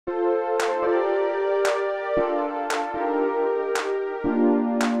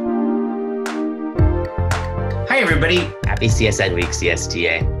Hey everybody, happy CSEd Week,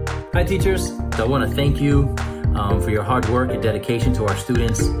 CSTA. Hi teachers, so I want to thank you for your hard work and dedication to our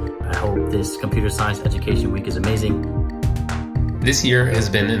students. I hope this Computer Science Education Week is amazing. This year has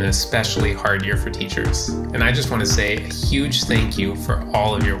been an especially hard year for teachers, and I just want to say a huge thank you for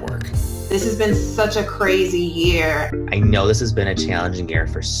all of your work. This has been such a crazy year. I know this has been a challenging year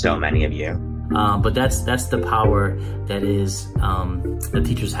for so many of you. But that's the power that the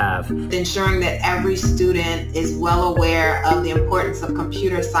teachers have. Ensuring that every student is well aware of the importance of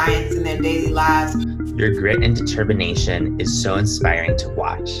computer science in their daily lives. Your grit and determination is so inspiring to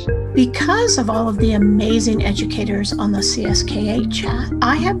watch. Because of all of the amazing educators on the CSKA chat,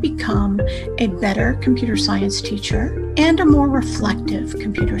 I have become a better computer science teacher and a more reflective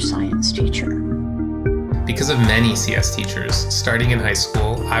computer science teacher. Because of many CS teachers, starting in high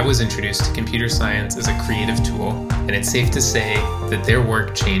school, I was introduced to computer science as a creative tool, and it's safe to say that their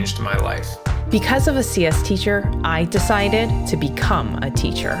work changed my life. Because of a CS teacher, I decided to become a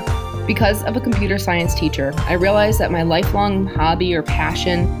teacher. Because of a computer science teacher, I realized that my lifelong hobby or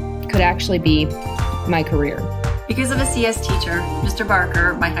passion could actually be my career. Because of a CS teacher, Mr.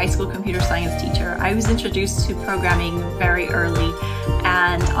 Barker, my high school computer science teacher, I was introduced to programming very early,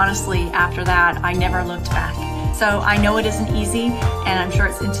 and honestly, after that, I never looked back. So I know it isn't easy, and I'm sure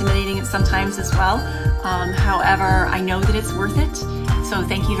it's intimidating sometimes as well. However, I know that it's worth it, so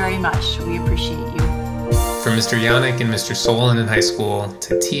thank you very much. We appreciate you. From Mr. Yannick and Mr. Solon in high school,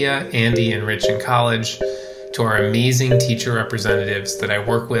 to Tia, Andy, and Rich in college, to our amazing teacher representatives that I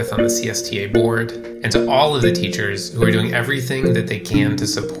work with on the CSTA board, and to all of the teachers who are doing everything that they can to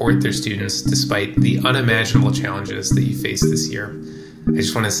support their students despite the unimaginable challenges that you face this year. I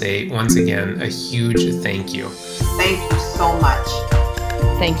just want to say, once again, a huge thank you. Thank you so much.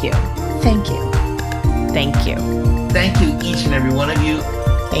 Thank you. Thank you. Thank you. Thank you, each and every one of you.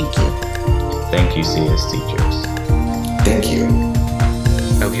 Thank you. Thank you, CS teachers. Thank you.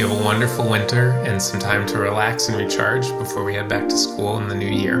 I hope you have a wonderful winter and some time to relax and recharge before we head back to school in the new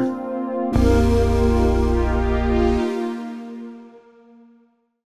year.